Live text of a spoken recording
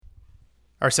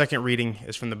Our second reading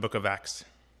is from the book of Acts.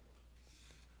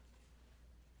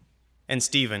 And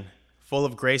Stephen, full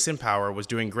of grace and power, was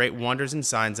doing great wonders and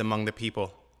signs among the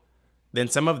people. Then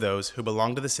some of those who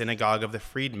belonged to the synagogue of the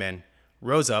freedmen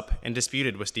rose up and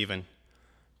disputed with Stephen,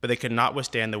 but they could not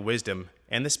withstand the wisdom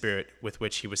and the spirit with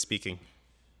which he was speaking.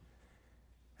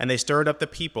 And they stirred up the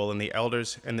people and the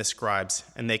elders and the scribes,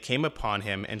 and they came upon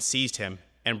him and seized him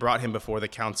and brought him before the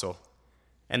council.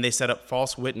 And they set up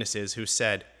false witnesses who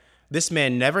said, "This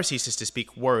man never ceases to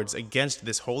speak words against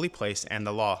this holy place and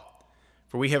the law.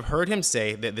 For we have heard him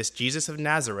say that this Jesus of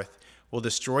Nazareth will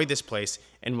destroy this place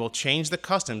and will change the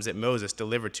customs that Moses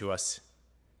delivered to us."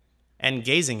 And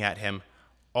gazing at him,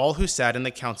 all who sat in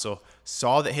the council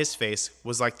saw that his face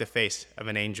was like the face of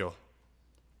an angel.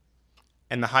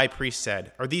 And the high priest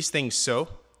said, "Are these things so?"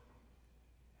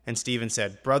 And Stephen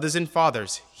said, "Brothers and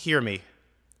fathers, hear me.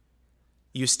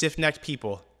 You stiff-necked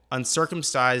people,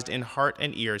 uncircumcised in heart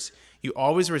and ears, you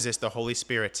always resist the Holy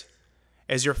Spirit.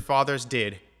 As your fathers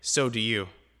did, so do you.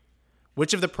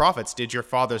 Which of the prophets did your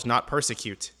fathers not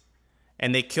persecute?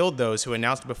 And they killed those who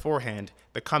announced beforehand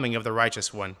the coming of the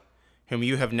righteous one, whom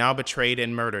you have now betrayed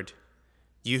and murdered.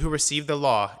 You who received the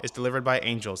law as delivered by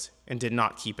angels and did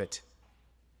not keep it."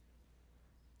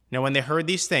 Now when they heard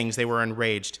these things, they were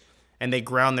enraged, and they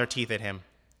ground their teeth at him.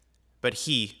 But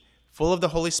he, full of the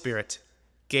Holy Spirit,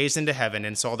 gazed into heaven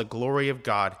and saw the glory of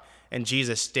God and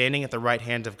Jesus standing at the right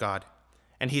hand of God.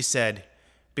 And he said,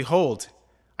 "Behold,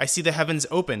 I see the heavens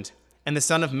opened, and the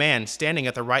Son of Man standing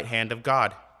at the right hand of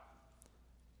God."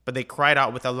 But they cried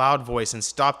out with a loud voice and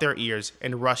stopped their ears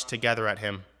and rushed together at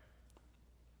him.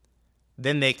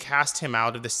 Then they cast him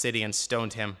out of the city and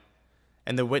stoned him.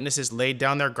 And the witnesses laid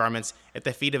down their garments at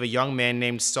the feet of a young man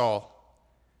named Saul.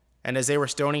 And as they were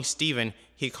stoning Stephen,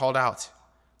 he called out,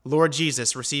 "Lord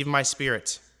Jesus, receive my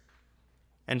spirit."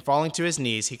 And falling to his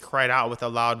knees, he cried out with a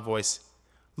loud voice,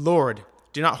 "Lord,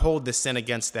 do not hold this sin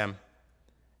against them."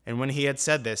 And when he had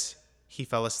said this, he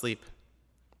fell asleep.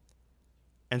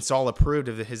 And Saul approved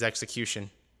of his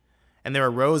execution. And there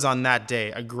arose on that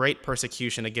day a great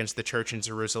persecution against the church in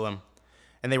Jerusalem.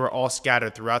 And they were all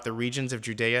scattered throughout the regions of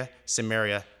Judea,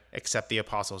 Samaria, except the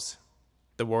apostles.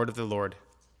 The word of the Lord.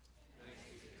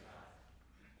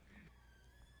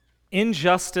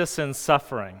 Injustice and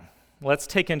suffering. Let's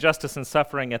take injustice and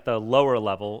suffering at the lower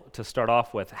level to start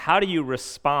off with. How do you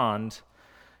respond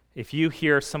if you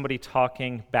hear somebody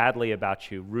talking badly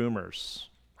about you, rumors?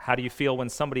 How do you feel when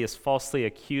somebody is falsely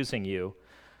accusing you?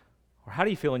 Or how do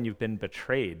you feel when you've been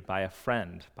betrayed by a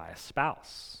friend, by a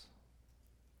spouse?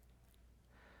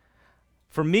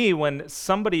 For me, when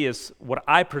somebody is what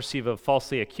I perceive of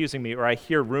falsely accusing me, or I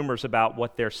hear rumors about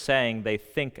what they're saying, they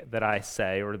think that I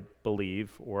say or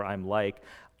believe or I'm like,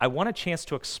 I want a chance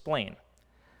to explain.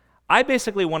 I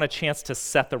basically want a chance to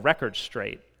set the record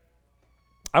straight.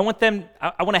 I want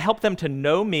to help them to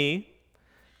know me,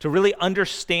 to really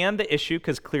understand the issue,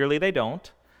 because clearly they don't.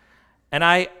 And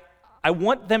I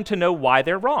want them to know why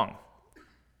they're wrong.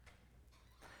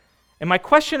 And my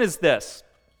question is this: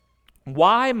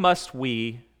 why must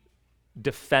we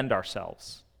defend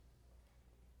ourselves?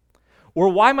 Or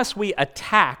why must we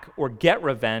attack or get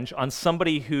revenge on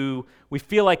somebody who we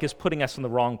feel like is putting us in the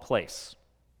wrong place?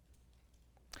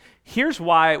 Here's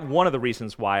why, one of the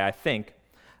reasons why I think.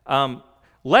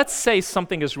 Let's say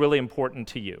something is really important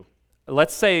to you.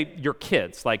 Let's say your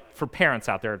kids, like for parents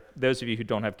out there, those of you who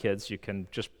don't have kids, you can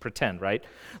just pretend, right?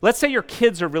 Let's say your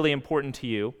kids are really important to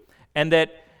you, and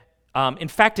that, in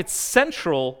fact, it's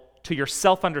central to your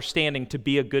self-understanding to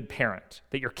be a good parent,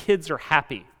 that your kids are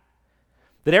happy,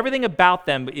 that everything about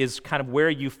them is kind of where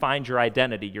you find your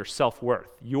identity, your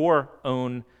self-worth, your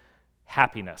own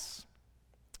happiness.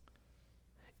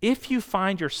 If you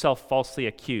find yourself falsely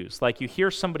accused, like you hear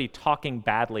somebody talking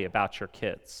badly about your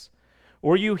kids,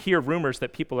 or you hear rumors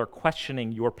that people are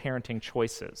questioning your parenting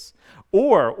choices,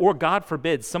 or God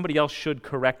forbid, somebody else should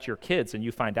correct your kids and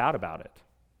you find out about it,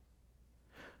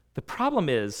 the problem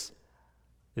is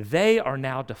they are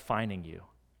now defining you.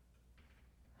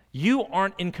 You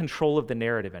aren't in control of the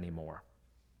narrative anymore.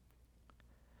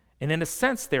 And in a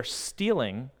sense, they're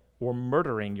stealing or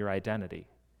murdering your identity.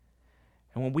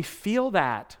 And when we feel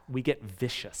that, we get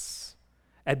vicious.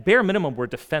 At bare minimum, we're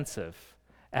defensive.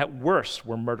 At worst,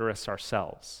 we're murderous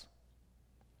ourselves.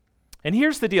 And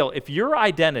here's the deal. If your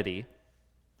identity,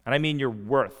 and I mean your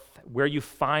worth, where you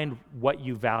find what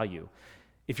you value,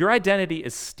 if your identity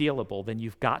is stealable, then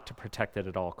you've got to protect it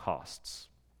at all costs.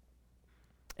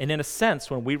 And in a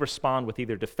sense, when we respond with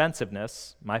either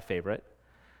defensiveness, my favorite,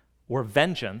 or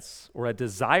vengeance, or a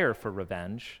desire for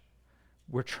revenge,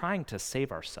 we're trying to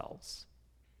save ourselves.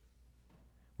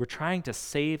 We're trying to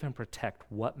save and protect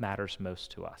what matters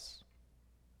most to us.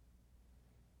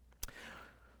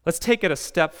 Let's take it a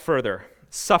step further.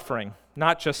 Suffering,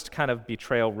 not just kind of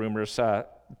betrayal rumors,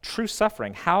 true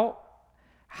suffering. How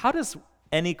does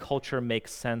any culture make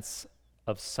sense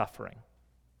of suffering?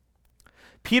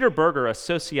 Peter Berger, a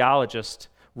sociologist,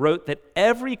 wrote that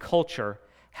every culture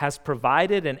has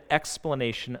provided an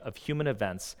explanation of human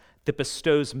events that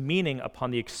bestows meaning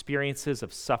upon the experiences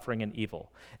of suffering and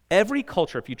evil. Every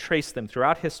culture, if you trace them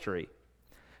throughout history,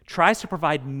 tries to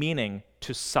provide meaning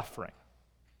to suffering.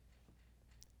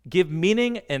 Give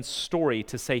meaning and story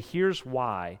to say, here's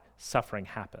why suffering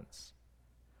happens.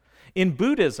 In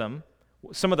Buddhism,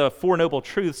 some of the Four Noble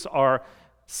Truths are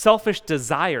selfish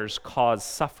desires cause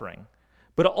suffering.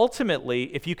 But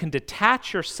ultimately, if you can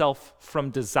detach yourself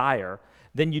from desire,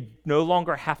 then you no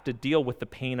longer have to deal with the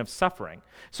pain of suffering.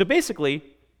 So basically,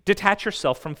 detach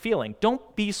yourself from feeling.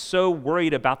 Don't be so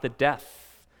worried about the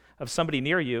death of somebody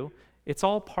near you. It's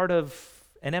all part of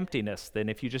an emptiness. Then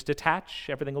if you just detach,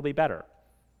 everything will be better.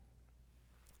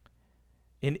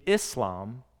 In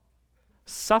Islam,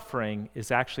 suffering is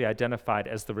actually identified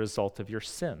as the result of your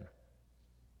sin.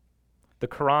 The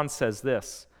Quran says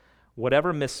this: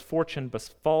 whatever misfortune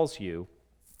befalls you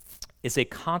is a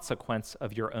consequence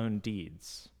of your own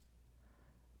deeds,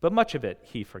 but much of it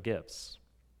he forgives.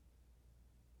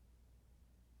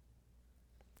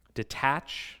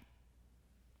 Detach,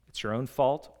 it's your own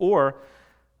fault. Or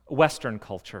Western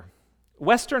culture.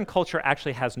 Western culture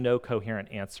actually has no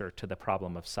coherent answer to the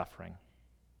problem of suffering.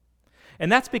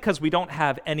 And that's because we don't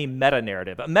have any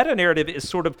meta-narrative. A meta-narrative is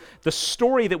sort of the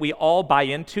story that we all buy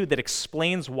into that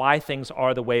explains why things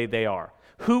are the way they are,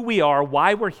 who we are,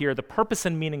 why we're here, the purpose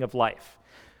and meaning of life.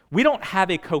 We don't have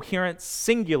a coherent,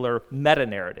 singular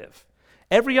meta-narrative.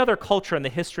 Every other culture in the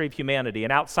history of humanity,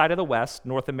 and outside of the West,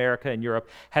 North America and Europe,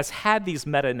 has had these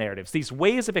meta-narratives, these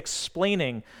ways of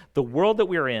explaining the world that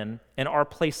we're in and our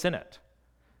place in it,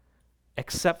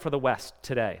 except for the West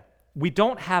today. We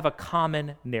don't have a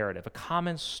common narrative, a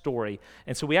common story,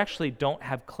 and so we actually don't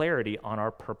have clarity on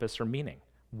our purpose or meaning,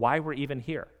 why we're even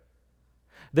here.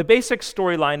 The basic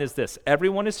storyline is this: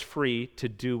 everyone is free to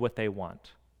do what they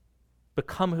want,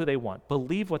 become who they want,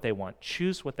 believe what they want,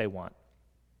 choose what they want.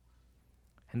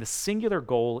 And the singular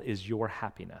goal is your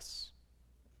happiness.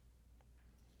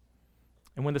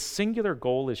 And when the singular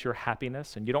goal is your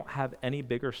happiness and you don't have any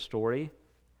bigger story,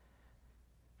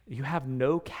 you have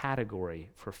no category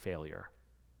for failure,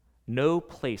 no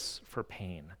place for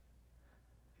pain,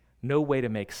 no way to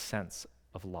make sense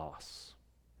of loss.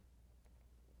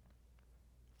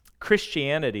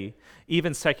 Christianity,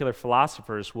 even secular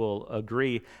philosophers will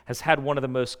agree, has had one of the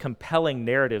most compelling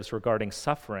narratives regarding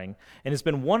suffering, and has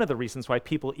been one of the reasons why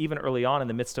people, even early on in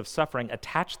the midst of suffering,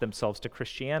 attach themselves to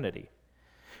Christianity.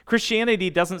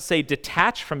 Christianity doesn't say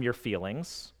detach from your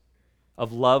feelings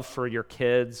of love for your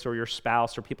kids or your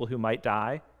spouse or people who might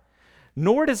die,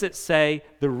 nor does it say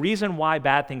the reason why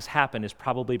bad things happen is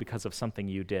probably because of something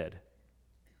you did.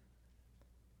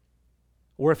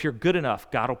 Or if you're good enough,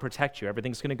 God will protect you.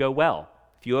 Everything's going to go well.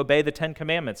 If you obey the 10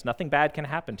 Commandments, nothing bad can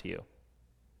happen to you.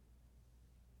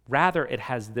 Rather, it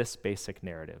has this basic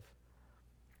narrative.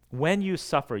 When you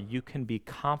suffer, you can be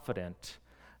confident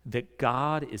that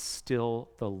God is still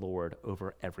the Lord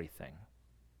over everything.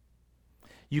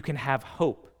 You can have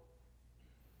hope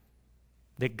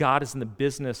that God is in the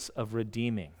business of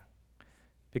redeeming.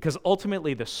 Because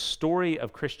ultimately, the story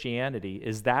of Christianity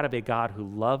is that of a God who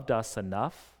loved us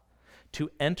enough to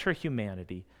enter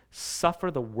humanity, suffer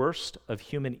the worst of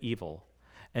human evil,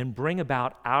 and bring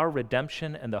about our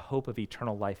redemption and the hope of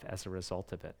eternal life as a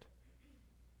result of it.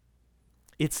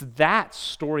 It's that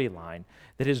storyline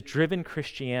that has driven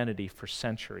Christianity for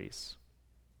centuries.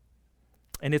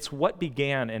 And it's what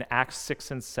began in Acts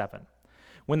 6 and 7.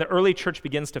 When the early church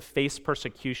begins to face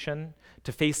persecution,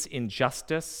 to face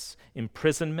injustice,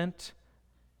 imprisonment,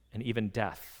 and even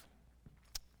death.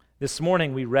 This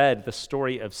morning we read the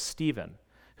story of Stephen,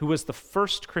 who was the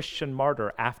first Christian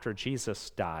martyr after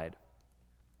Jesus died.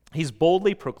 He's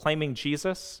boldly proclaiming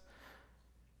Jesus,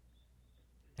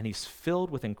 and he's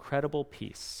filled with incredible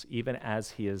peace, even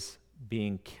as he is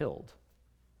being killed.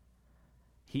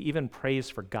 He even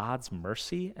prays for God's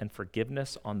mercy and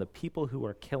forgiveness on the people who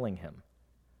are killing him.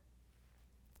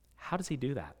 How does he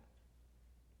do that?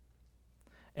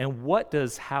 And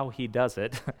how he does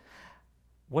it,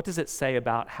 what does it say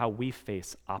about how we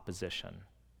face opposition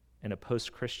in a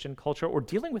post-Christian culture or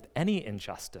dealing with any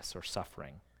injustice or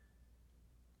suffering?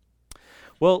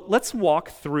 Well, let's walk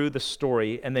through the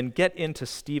story and then get into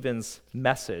Stephen's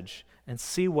message and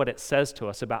see what it says to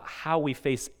us about how we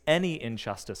face any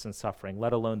injustice and suffering,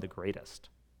 let alone the greatest.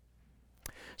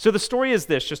 So the story is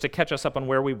this, just to catch us up on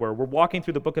where we were. We're walking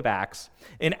through the book of Acts.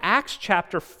 In Acts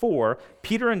chapter 4,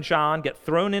 Peter and John get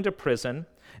thrown into prison,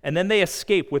 and then they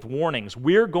escape with warnings.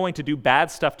 We're going to do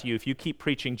bad stuff to you if you keep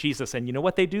preaching Jesus. And you know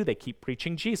what they do? They keep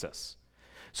preaching Jesus.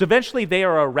 So eventually they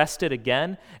are arrested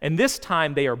again, and this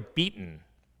time they are beaten.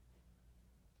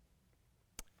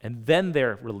 And then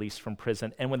they're released from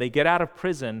prison. And when they get out of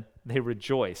prison, they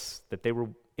rejoice that they were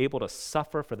able to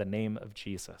suffer for the name of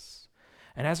Jesus.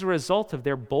 And as a result of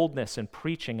their boldness in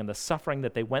preaching and the suffering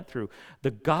that they went through,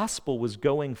 the gospel was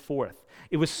going forth.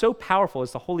 It was so powerful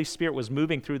as the Holy Spirit was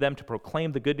moving through them to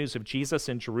proclaim the good news of Jesus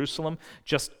in Jerusalem,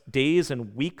 just days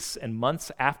and weeks and months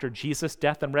after Jesus'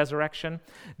 death and resurrection,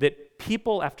 that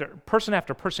person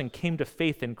after person came to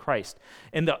faith in Christ.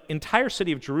 And the entire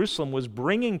city of Jerusalem was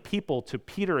bringing people to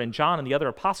Peter and John and the other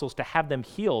apostles to have them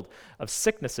healed of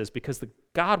sicknesses because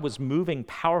God was moving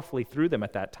powerfully through them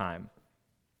at that time.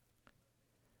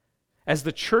 As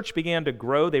the church began to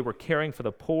grow, they were caring for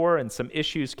the poor, and some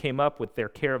issues came up with their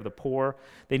care of the poor.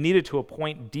 They needed to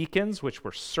appoint deacons, which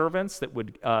were servants that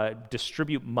would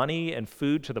distribute money and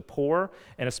food to the poor,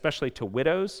 and especially to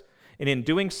widows. And in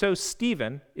doing so,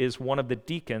 Stephen is one of the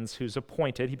deacons who's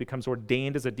appointed. He becomes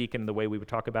ordained as a deacon in the way we would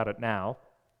talk about it now.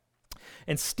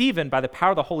 And Stephen, by the power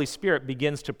of the Holy Spirit,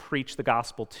 begins to preach the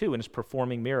gospel too and is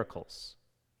performing miracles.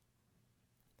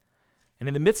 And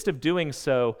in the midst of doing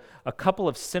so, a couple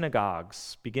of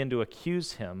synagogues begin to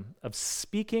accuse him of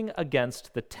speaking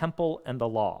against the temple and the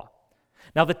law.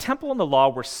 Now, the temple and the law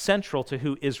were central to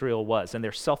who Israel was and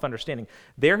their self-understanding.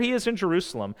 There he is in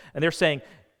Jerusalem, and they're saying,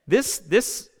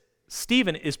 this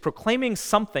Stephen is proclaiming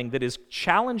something that is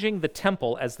challenging the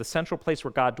temple as the central place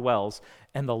where God dwells,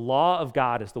 and the law of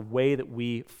God is the way that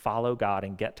we follow God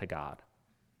and get to God.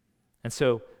 And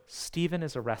so Stephen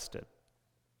is arrested.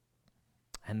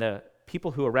 And the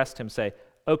people who arrest him say,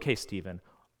 okay, Stephen,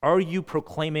 are you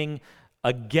proclaiming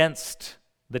against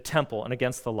the temple and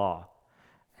against the law?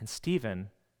 And Stephen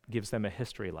gives them a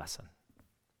history lesson.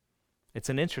 It's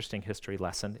an interesting history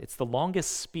lesson. It's the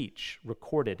longest speech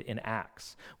recorded in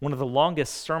Acts, one of the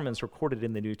longest sermons recorded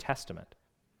in the New Testament.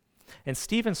 And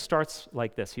Stephen starts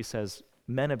like this. He says,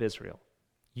 men of Israel,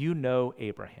 you know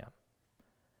Abraham,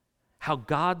 how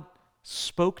God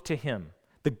spoke to him.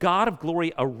 The God of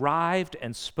glory arrived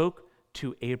and spoke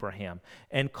to Abraham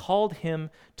and called him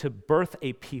to birth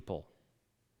a people.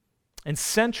 And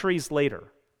centuries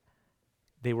later,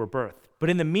 they were birthed. But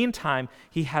in the meantime,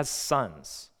 he has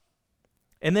sons.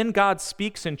 And then God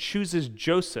speaks and chooses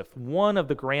Joseph, one of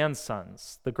the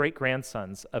grandsons, the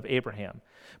great-grandsons of Abraham.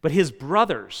 But his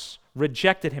brothers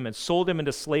rejected him and sold him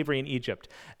into slavery in Egypt.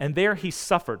 And there he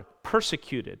suffered,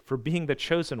 persecuted for being the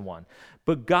chosen one.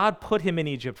 But God put him in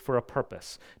Egypt for a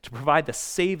purpose, to provide the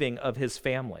saving of his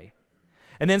family.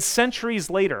 And then centuries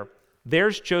later,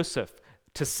 there's Joseph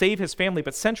to save his family.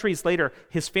 But centuries later,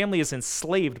 his family is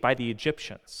enslaved by the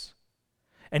Egyptians.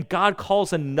 And God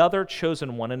calls another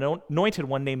chosen one, an anointed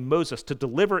one named Moses, to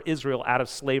deliver Israel out of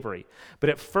slavery.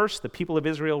 But at first, the people of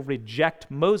Israel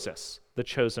reject Moses, the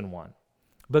chosen one.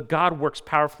 But God works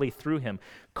powerfully through him,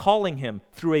 calling him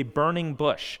through a burning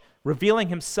bush, revealing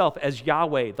himself as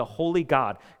Yahweh, the holy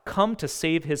God, come to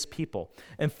save his people.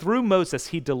 And through Moses,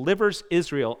 he delivers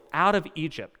Israel out of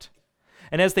Egypt.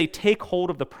 And as they take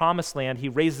hold of the promised land, he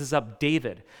raises up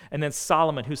David and then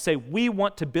Solomon, who say, we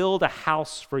want to build a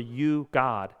house for you,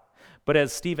 God. But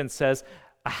as Stephen says,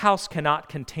 a house cannot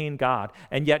contain God,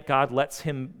 and yet God lets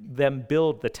them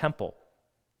build the temple.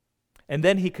 And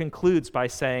then he concludes by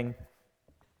saying,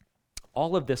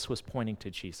 all of this was pointing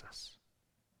to Jesus.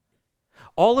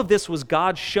 All of this was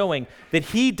God showing that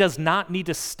he does not need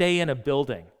to stay in a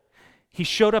building. He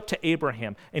showed up to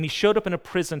Abraham, and he showed up in a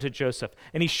prison to Joseph,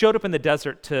 and he showed up in the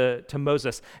desert to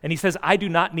Moses, and he says, I do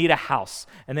not need a house.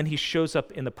 And then he shows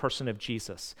up in the person of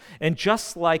Jesus. And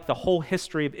just like the whole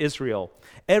history of Israel,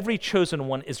 every chosen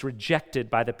one is rejected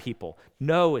by the people.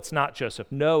 No, it's not Joseph.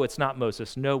 No, it's not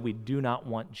Moses. No, we do not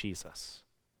want Jesus.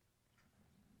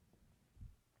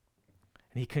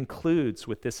 And he concludes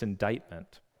with this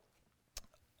indictment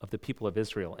of the people of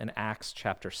Israel in Acts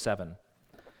chapter 7,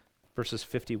 verses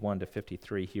 51 to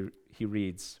 53.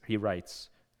 He writes,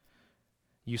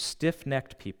 you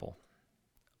stiff-necked people,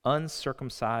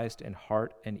 uncircumcised in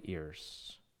heart and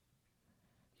ears,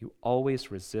 you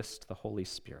always resist the Holy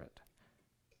Spirit.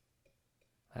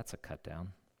 That's a cut down.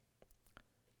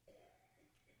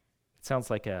 It sounds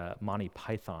like a Monty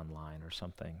Python line or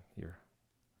something. Your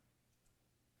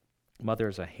mother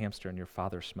is a hamster and your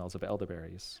father smells of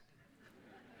elderberries.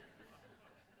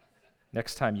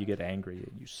 Next time you get angry,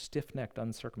 you stiff-necked,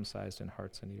 uncircumcised in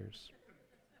hearts and ears.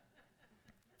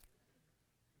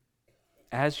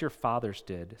 As your fathers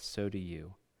did, so do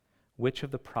you. which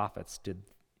of the prophets did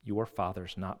your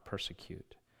fathers not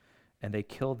persecute? And they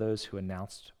killed those who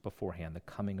announced beforehand the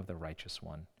coming of the righteous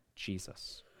one,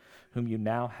 Jesus, whom you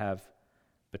now have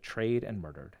betrayed and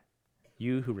murdered,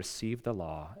 you who received the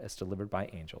law as delivered by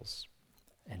angels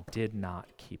and did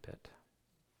not keep it.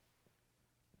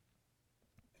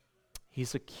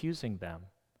 He's accusing them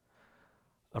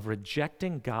of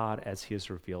rejecting God as he has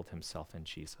revealed himself in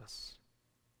Jesus.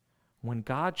 When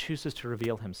God chooses to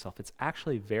reveal himself, it's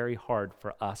actually very hard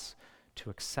for us to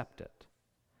accept it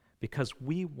because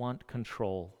we want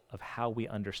control of how we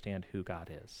understand who God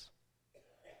is.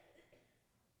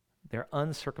 Their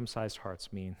uncircumcised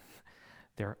hearts mean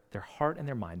their heart and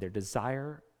their mind, their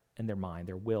desire and their mind,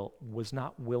 their will was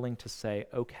not willing to say,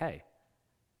 okay,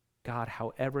 God,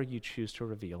 however you choose to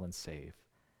reveal and save,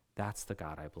 that's the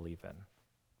God I believe in.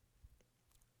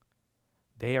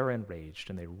 They are enraged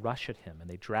and they rush at him and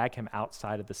they drag him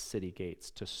outside of the city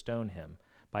gates to stone him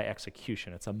by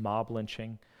execution. It's a mob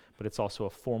lynching, but it's also a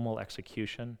formal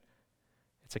execution.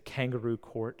 It's a kangaroo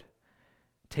court,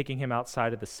 taking him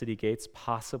outside of the city gates,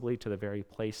 possibly to the very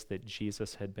place that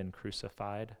Jesus had been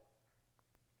crucified.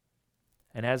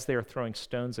 And as they are throwing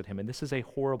stones at him, and this is a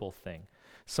horrible thing,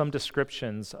 some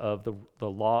descriptions of the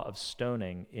law of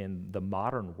stoning in the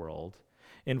modern world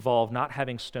involve not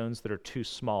having stones that are too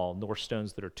small, nor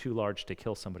stones that are too large to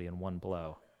kill somebody in one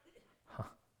blow.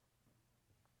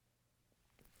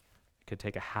 It could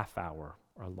take a half hour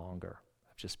or longer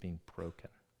of just being broken.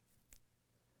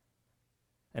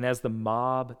 And as the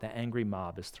angry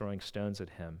mob is throwing stones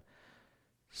at him,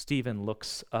 Stephen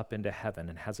looks up into heaven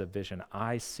and has a vision.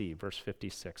 I see, verse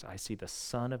 56, I see the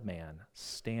Son of Man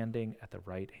standing at the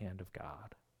right hand of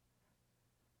God.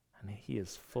 And he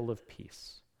is full of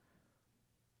peace.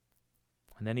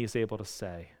 And then he's able to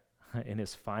say in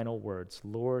his final words,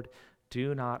 Lord,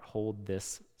 do not hold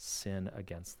this sin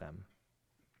against them.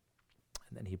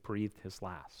 And then he breathed his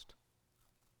last.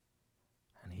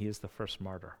 And he is the first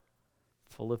martyr,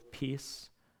 full of peace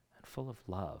and full of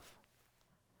love.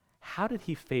 How did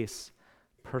he face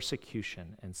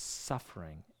persecution and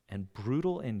suffering and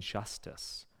brutal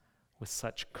injustice with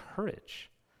such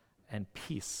courage and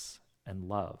peace and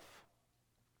love?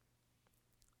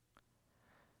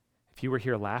 If you were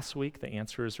here last week, the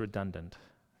answer is redundant.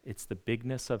 It's the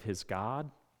bigness of his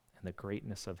God and the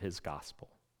greatness of his gospel.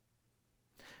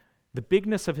 The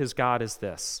bigness of his God is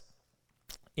this.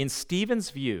 In Stephen's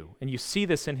view, and you see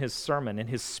this in his sermon, in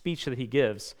his speech that he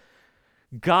gives,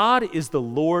 God is the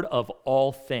Lord of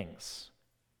all things,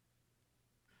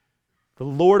 the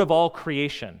Lord of all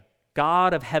creation,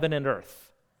 God of heaven and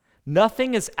earth.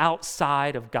 Nothing is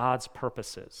outside of God's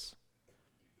purposes.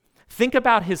 Think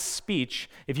about his speech.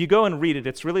 If you go and read it,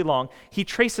 it's really long. He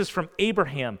traces from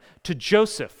Abraham to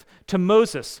Joseph to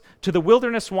Moses to the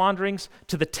wilderness wanderings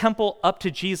to the temple up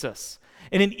to Jesus.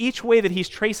 And in each way that he's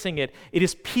tracing it, it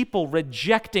is people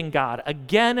rejecting God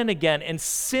again and again, and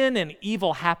sin and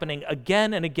evil happening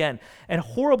again and again, and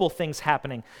horrible things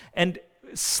happening, and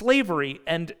slavery,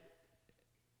 and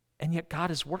yet God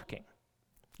is working.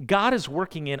 God is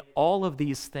working in all of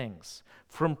these things,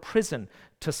 from prison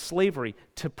to slavery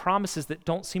to promises that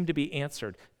don't seem to be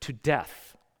answered to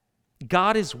death.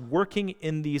 God is working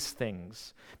in these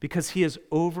things because he is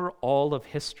over all of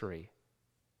history.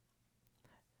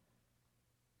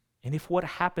 And if what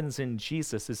happens in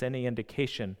Jesus is any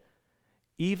indication,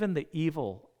 even the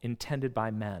evil intended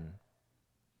by men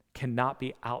cannot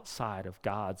be outside of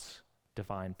God's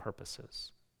divine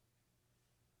purposes.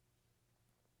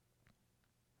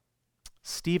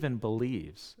 Stephen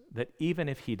believes that even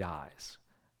if he dies,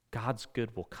 God's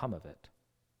good will come of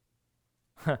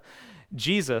it.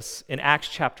 Jesus, in Acts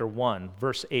chapter 1,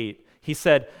 verse 8, he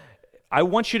said, I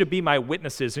want you to be my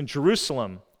witnesses in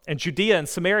Jerusalem and Judea and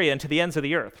Samaria and to the ends of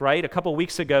the earth, right? A couple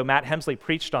weeks ago, Matt Hemsley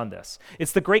preached on this.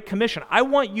 It's the Great Commission. I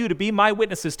want you to be my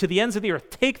witnesses to the ends of the earth.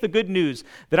 Take the good news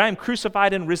that I am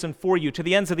crucified and risen for you to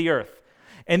the ends of the earth.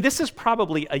 And this is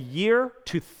probably a year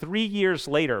to 3 years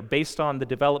later based on the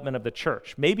development of the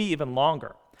church, maybe even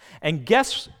longer. And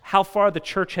guess how far the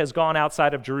church has gone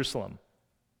outside of Jerusalem?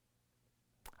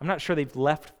 I'm not sure they've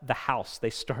left the house they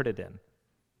started in.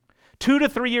 2 to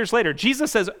 3 years later,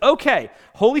 Jesus says, okay,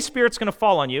 Holy Spirit's going to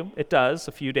fall on you. It does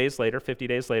a few days later, 50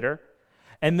 days later.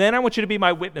 And then I want you to be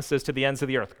my witnesses to the ends of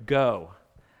the earth. Go.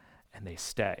 And they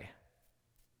stay.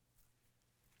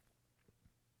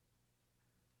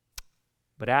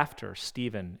 But after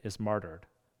Stephen is martyred,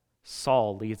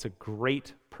 Saul leads a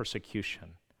great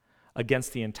persecution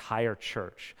against the entire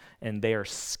church, and they are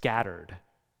scattered.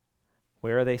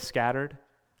 Where are they scattered?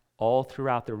 All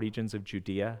throughout the regions of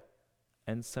Judea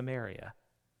and Samaria,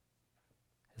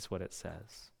 is what it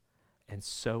says. And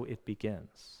so it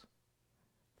begins.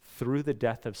 through the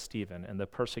death of Stephen and the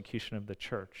persecution of the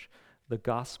church, the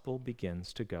gospel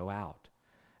begins to go out.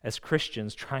 As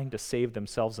Christians trying to save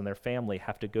themselves and their family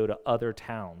have to go to other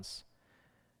towns,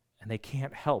 and they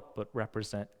can't help but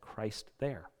represent Christ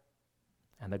there.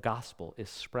 And the gospel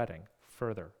is spreading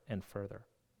further and further.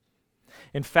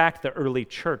 In fact, the early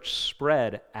church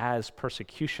spread as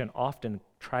persecution often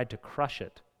tried to crush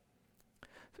it.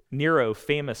 Nero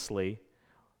famously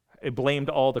blamed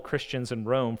all the Christians in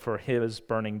Rome for his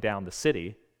burning down the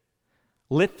city,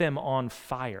 lit them on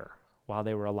fire while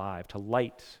they were alive to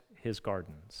light his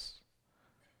gardens,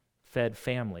 fed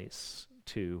families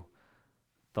to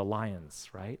the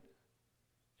lions, right?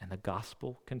 And the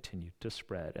gospel continued to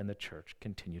spread and the church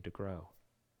continued to grow.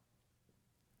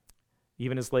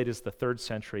 Even as late as the 3rd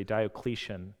century,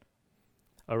 Diocletian,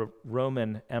 a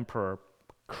Roman emperor,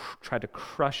 tried to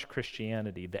crush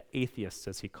Christianity, the atheists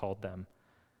as he called them,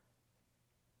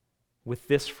 with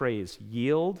this phrase,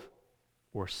 yield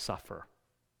or suffer.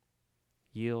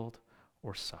 Yield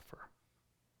or suffer.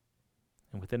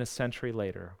 And within a century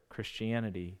later,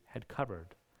 Christianity had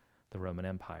covered the Roman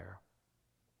Empire.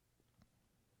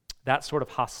 That sort of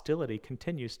hostility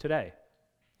continues today.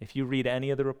 If you read any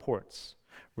of the reports,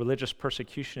 religious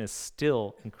persecution is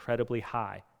still incredibly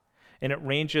high. And it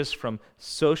ranges from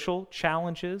social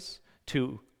challenges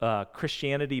to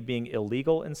Christianity being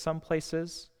illegal in some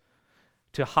places,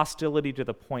 to hostility to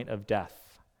the point of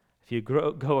death. If you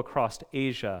go across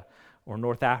Asia or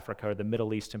North Africa or the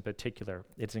Middle East in particular,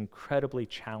 it's incredibly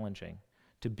challenging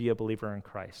to be a believer in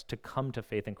Christ. To come to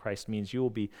faith in Christ means you will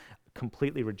be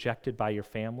completely rejected by your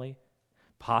family,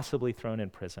 possibly thrown in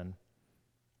prison,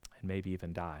 and maybe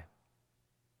even die.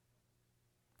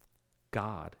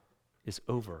 God is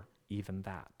over even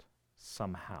that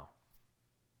somehow.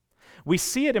 We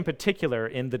see it in particular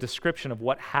in the description of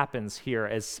what happens here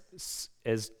as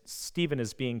Stephen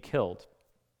is being killed.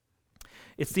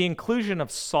 It's the inclusion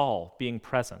of Saul being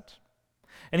present.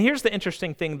 And here's the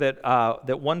interesting thing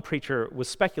that one preacher was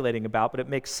speculating about, but it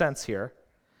makes sense here.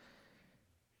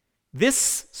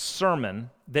 This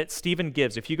sermon that Stephen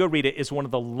gives, if you go read it, is one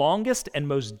of the longest and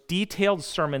most detailed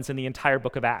sermons in the entire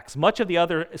book of Acts. Much of the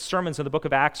other sermons in the book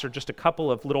of Acts are just a couple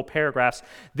of little paragraphs.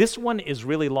 This one is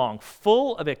really long,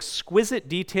 full of exquisite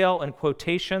detail and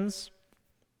quotations.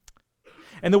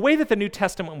 And the way that the New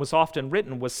Testament was often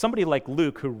written was somebody like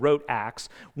Luke, who wrote Acts,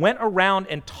 went around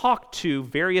and talked to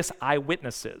various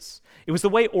eyewitnesses. It was the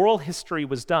way oral history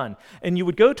was done. And you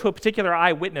would go to a particular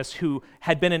eyewitness who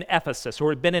had been in Ephesus or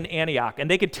had been in Antioch,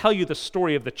 and they could tell you the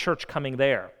story of the church coming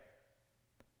there.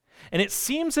 And it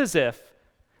seems as if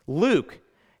Luke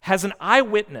has an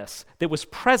eyewitness that was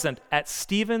present at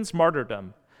Stephen's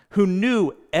martyrdom who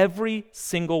knew every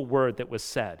single word that was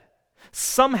said.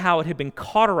 Somehow it had been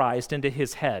cauterized into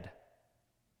his head.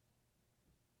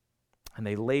 And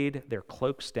they laid their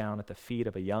cloaks down at the feet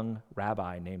of a young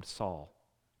rabbi named Saul,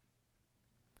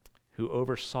 who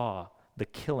oversaw the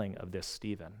killing of this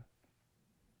Stephen.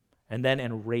 And then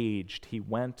enraged, he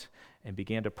went and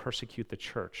began to persecute the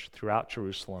church throughout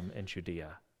Jerusalem and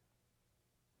Judea.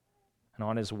 And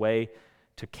on his way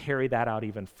to carry that out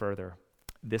even further,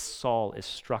 this Saul is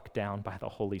struck down by the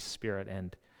Holy Spirit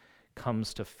and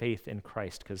comes to faith in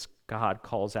Christ because God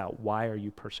calls out, "Why are you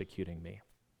persecuting me?"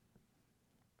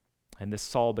 And this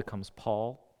Saul becomes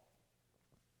Paul,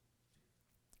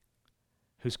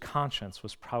 whose conscience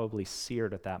was probably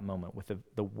seared at that moment with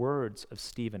the words of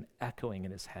Stephen echoing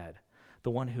in his head,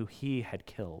 the one who he had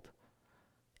killed.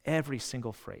 Every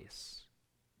single phrase,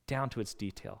 down to its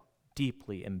detail,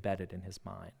 deeply embedded in his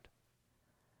mind.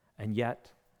 And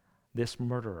yet, this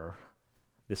murderer,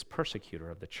 this persecutor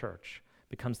of the church,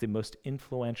 becomes the most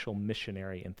influential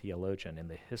missionary and theologian in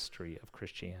the history of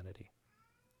Christianity.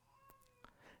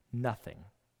 Nothing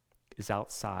is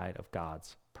outside of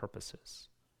God's purposes.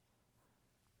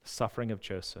 The suffering of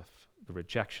Joseph, the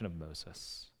rejection of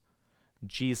Moses,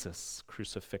 Jesus'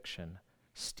 crucifixion,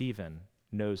 Stephen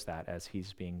knows that as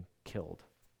he's being killed.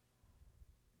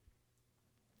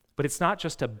 But it's not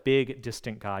just a big,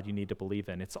 distant God you need to believe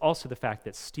in. It's also the fact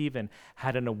that Stephen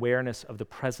had an awareness of the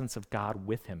presence of God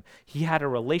with him. He had a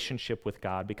relationship with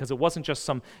God because it wasn't just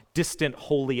some distant,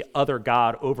 holy other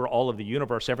God over all of the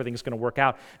universe, everything's going to work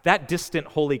out. That distant,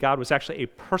 holy God was actually a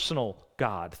personal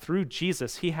God. Through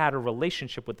Jesus, he had a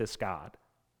relationship with this God.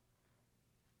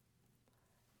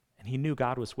 And he knew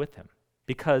God was with him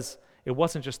because it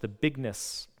wasn't just the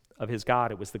bigness of his God,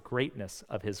 it was the greatness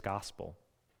of his gospel.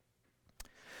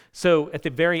 So at the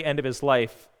very end of his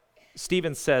life,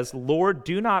 Stephen says, "Lord,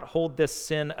 do not hold this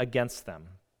sin against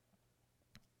them."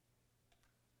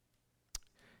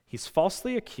 He's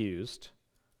falsely accused.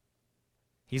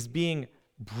 He's being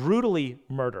brutally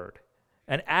murdered.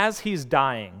 And as he's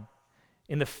dying,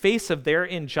 in the face of their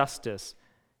injustice,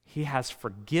 he has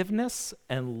forgiveness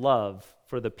and love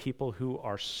for the people who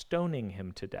are stoning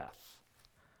him to death.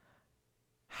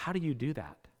 How do you do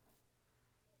that?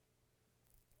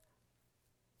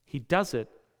 He does it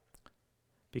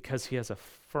because he has a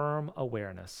firm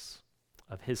awareness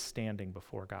of his standing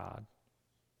before God.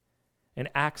 In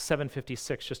Acts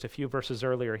 7:56, just a few verses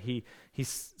earlier, he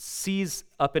sees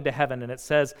up into heaven, and it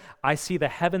says, "I see the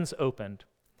heavens opened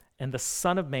and the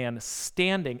Son of Man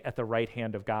standing at the right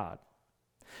hand of God."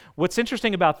 What's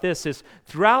interesting about this is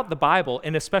throughout the Bible,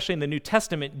 and especially in the New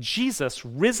Testament, Jesus,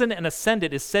 risen and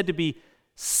ascended, is said to be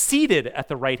seated at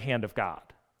the right hand of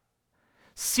God.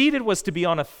 Seated was to be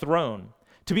on a throne.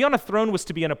 To be on a throne was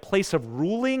to be in a place of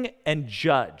ruling and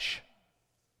judge.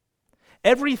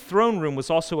 Every throne room was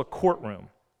also a courtroom.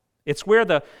 It's where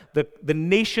the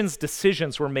nation's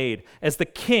decisions were made as the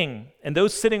king and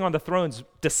those sitting on the thrones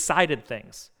decided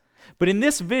things. But in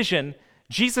this vision,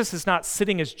 Jesus is not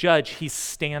sitting as judge, he's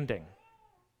standing.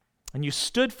 And you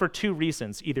stood for two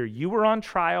reasons. Either you were on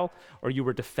trial or you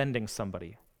were defending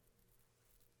somebody.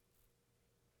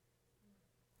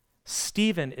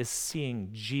 Stephen is seeing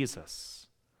Jesus,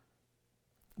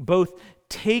 both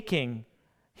taking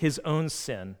his own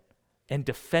sin and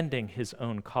defending his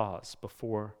own cause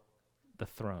before the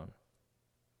throne.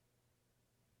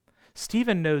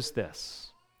 Stephen knows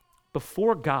this.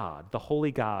 Before God, the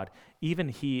holy God, even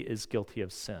he is guilty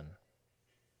of sin.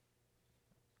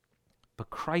 But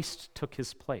Christ took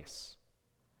his place.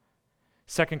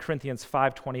 2 Corinthians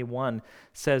 5:21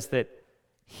 says that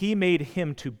he made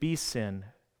him to be sin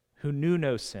who knew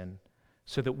no sin,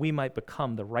 so that we might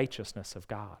become the righteousness of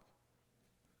God.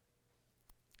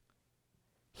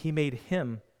 He made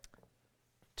him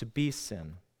to be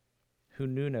sin who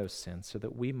knew no sin, so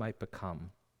that we might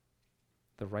become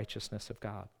the righteousness of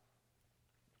God.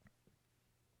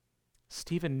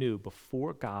 Stephen knew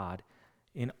before God,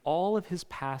 in all of his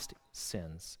past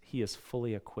sins, he is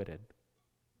fully acquitted.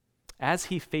 As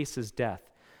he faces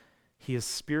death, he is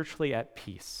spiritually at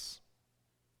peace.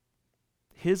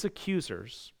 His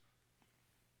accusers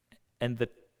and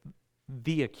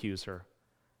the accuser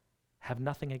have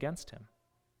nothing against him.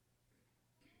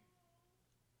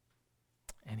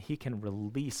 And he can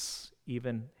release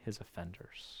even his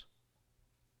offenders.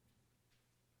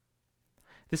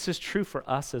 This is true for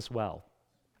us as well.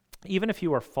 Even if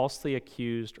you are falsely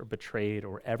accused or betrayed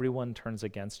or everyone turns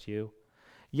against you,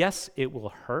 yes, it will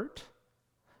hurt,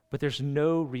 but there's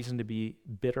no reason to be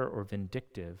bitter or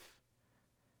vindictive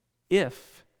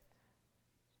if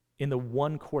in the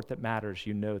one court that matters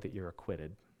you know that you're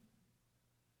acquitted.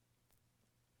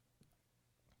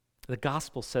 The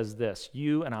gospel says this: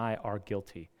 you and I are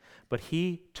guilty, but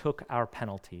he took our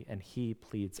penalty and he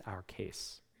pleads our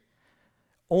case.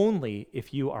 Only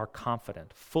if you are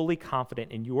confident, fully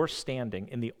confident in your standing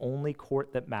in the only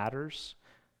court that matters,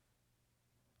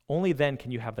 only then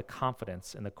can you have the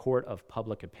confidence in the court of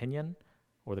public opinion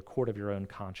or the court of your own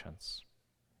conscience.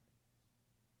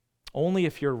 Only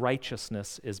if your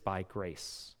righteousness is by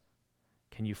grace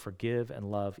can you forgive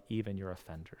and love even your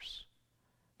offenders.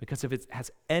 Because if it has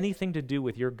anything to do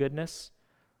with your goodness,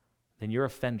 then your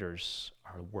offenders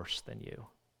are worse than you.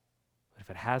 But if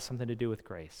it has something to do with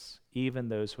grace, even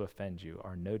those who offend you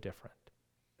are no different.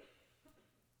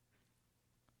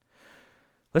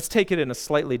 Let's take it in a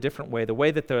slightly different way, the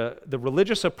way that the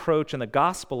religious approach and the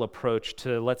gospel approach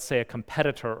to, let's say, a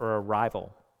competitor or a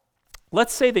rival.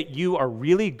 Let's say that you are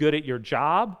really good at your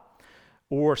job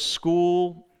or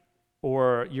school,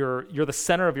 or you're the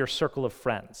center of your circle of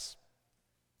friends.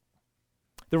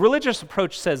 The religious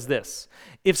approach says this: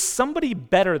 if somebody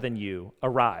better than you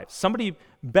arrives, somebody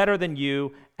better than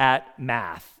you at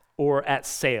math or at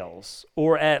sales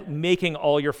or at making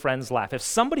all your friends laugh, if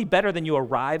somebody better than you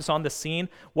arrives on the scene,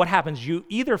 what happens? You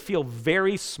either feel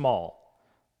very small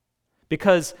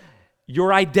because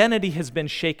your identity has been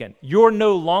shaken. You're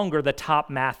no longer the top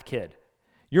math kid.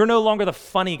 You're no longer the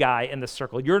funny guy in the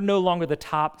circle. You're no longer the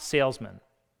top salesman.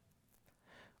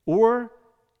 Or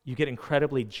you get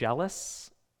incredibly jealous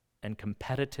and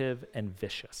competitive and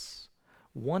vicious,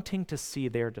 wanting to see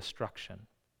their destruction.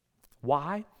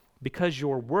 Why? Because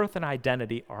your worth and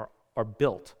identity are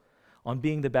built on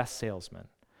being the best salesman,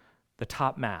 the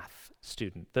top math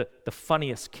student, the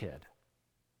funniest kid.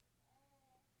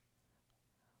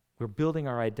 We're building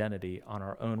our identity on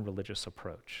our own religious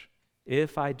approach.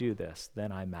 If I do this,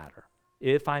 then I matter.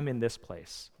 If I'm in this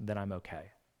place, then I'm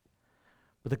okay.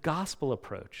 But the gospel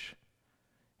approach,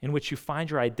 in which you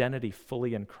find your identity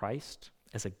fully in Christ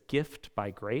as a gift by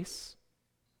grace,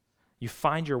 you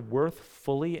find your worth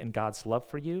fully in God's love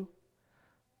for you,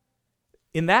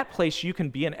 In that place, you can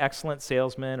be an excellent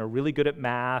salesman or really good at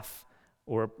math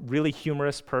or a really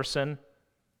humorous person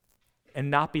and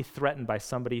not be threatened by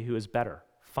somebody who is better,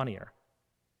 funnier,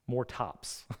 more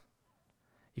tops.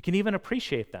 You can even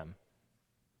appreciate them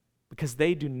because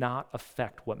they do not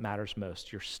affect what matters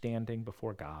most. You're standing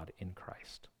before God in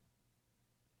Christ.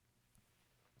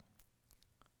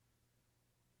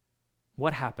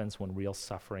 What happens when real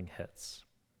suffering hits?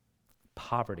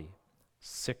 Poverty,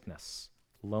 sickness,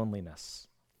 loneliness,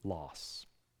 loss.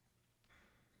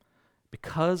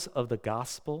 Because of the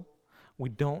gospel, we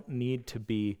don't need to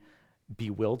be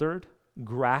bewildered,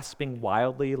 grasping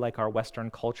wildly like our Western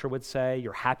culture would say.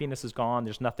 Your happiness is gone,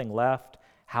 there's nothing left.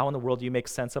 How in the world do you make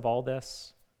sense of all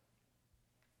this?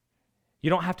 You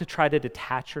don't have to try to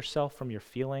detach yourself from your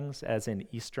feelings as in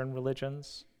Eastern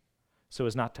religions, so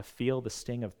as not to feel the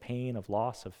sting of pain, of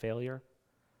loss, of failure.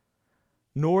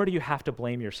 Nor do you have to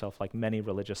blame yourself like many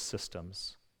religious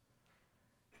systems.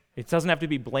 It doesn't have to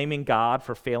be blaming God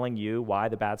for failing you, why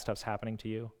the bad stuff's happening to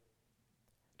you.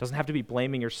 It doesn't have to be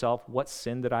blaming yourself, what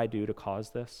sin did I do to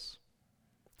cause this?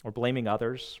 Or blaming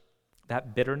others.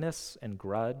 That bitterness and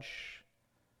grudge,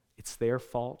 it's their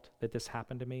fault that this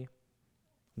happened to me.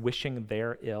 Wishing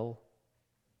their ill.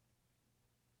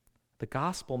 The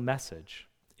gospel message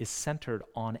is centered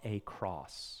on a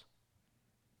cross.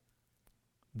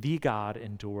 The God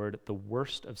endured the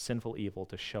worst of sinful evil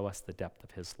to show us the depth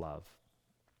of his love.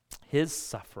 His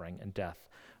suffering and death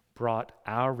brought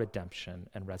our redemption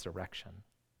and resurrection.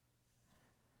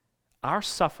 Our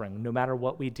suffering, no matter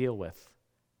what we deal with,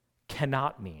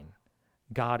 cannot mean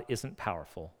God isn't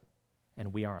powerful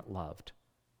and we aren't loved.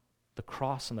 The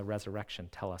cross and the resurrection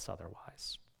tell us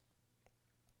otherwise.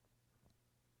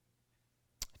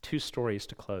 2 stories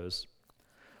to close.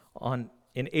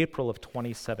 In April of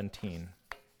 2017,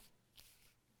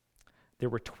 there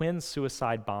were twin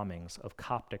suicide bombings of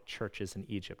Coptic churches in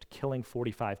Egypt, killing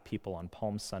 45 people on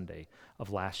Palm Sunday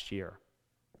of last year.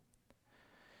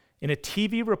 In a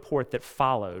TV report that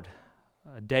followed,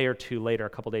 a day or two later, a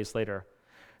couple days later,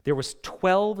 there was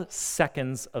 12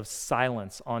 seconds of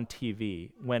silence on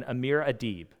TV when Amir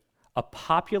Adib, a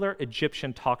popular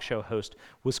Egyptian talk show host,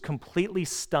 was completely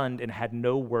stunned and had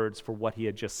no words for what he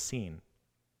had just seen.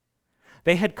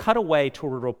 They had cut away to a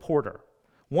reporter,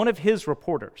 one of his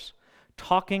reporters,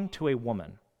 talking to a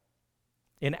woman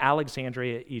in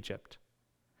Alexandria, Egypt,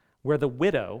 where the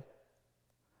widow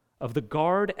of the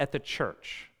guard at the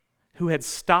church who had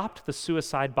stopped the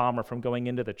suicide bomber from going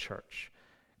into the church,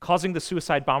 causing the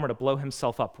suicide bomber to blow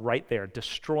himself up right there,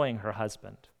 destroying her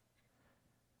husband.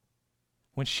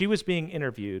 When she was being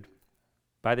interviewed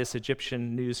by this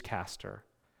Egyptian newscaster,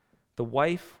 the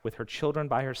wife, with her children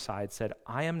by her side, said,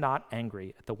 "I am not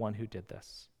angry at the one who did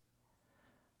this.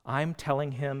 I'm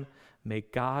telling him, may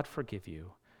God forgive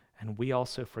you, and we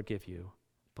also forgive you.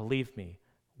 Believe me,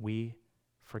 we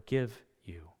forgive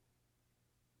you."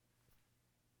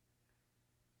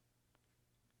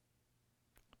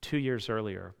 Two years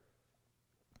earlier,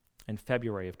 in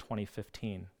February of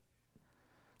 2015,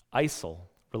 ISIL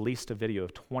released a video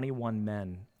of 21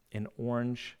 men in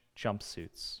orange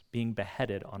jumpsuits being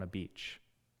beheaded on a beach.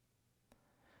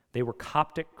 They were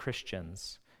Coptic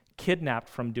Christians kidnapped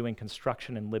from doing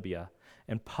construction in Libya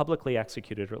and publicly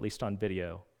executed, or at least on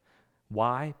video.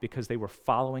 Why? Because they were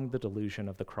following the delusion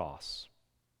of the cross.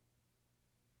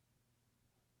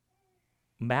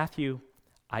 Matthew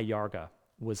Ayarga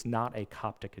was not a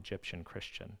Coptic Egyptian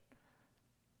Christian.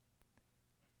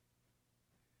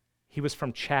 He was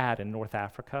from Chad in North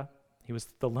Africa. He was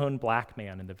the lone black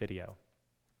man in the video.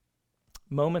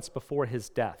 Moments before his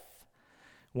death,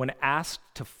 when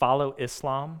asked to follow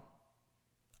Islam,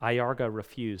 Ayarga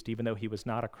refused, even though he was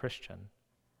not a Christian.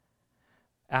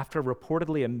 After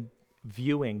reportedly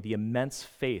viewing the immense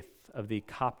faith of the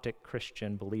Coptic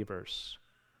Christian believers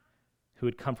who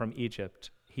had come from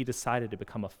Egypt, he decided to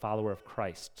become a follower of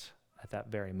Christ at that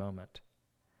very moment.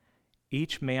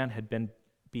 Each man had been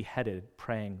beheaded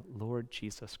praying, "Lord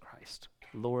Jesus Christ,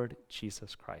 Lord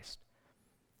Jesus Christ."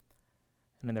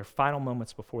 And in their final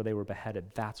moments before they were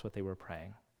beheaded, that's what they were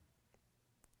praying.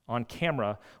 On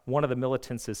camera, one of the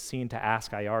militants is seen to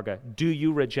ask Ayarga, "Do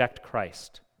you reject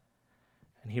Christ?"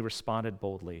 And he responded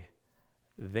boldly,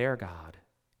 "Their God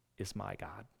is my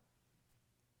God."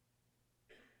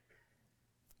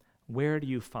 Where do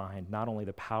you find not only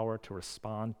the power to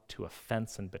respond to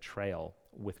offense and betrayal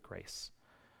with grace,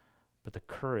 but the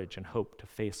courage and hope to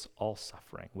face all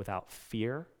suffering without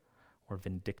fear or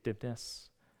vindictiveness,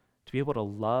 to be able to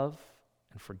love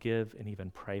and forgive and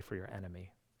even pray for your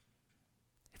enemy?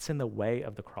 It's in the way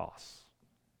of the cross.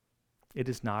 It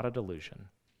is not a delusion.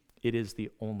 It is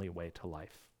the only way to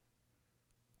life.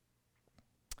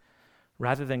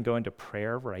 rather than going to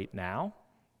prayer right now,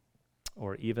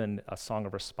 or even a song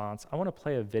of response, I want to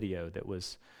play a video that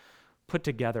was put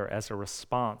together as a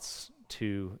response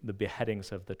to the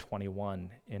beheadings of the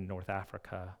 21 in North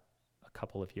Africa a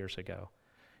couple of years ago.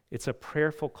 It's a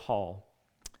prayerful call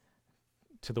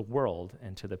to the world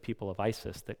and to the people of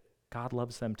ISIS that God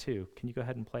loves them too. Can you go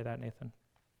ahead and play that, Nathan?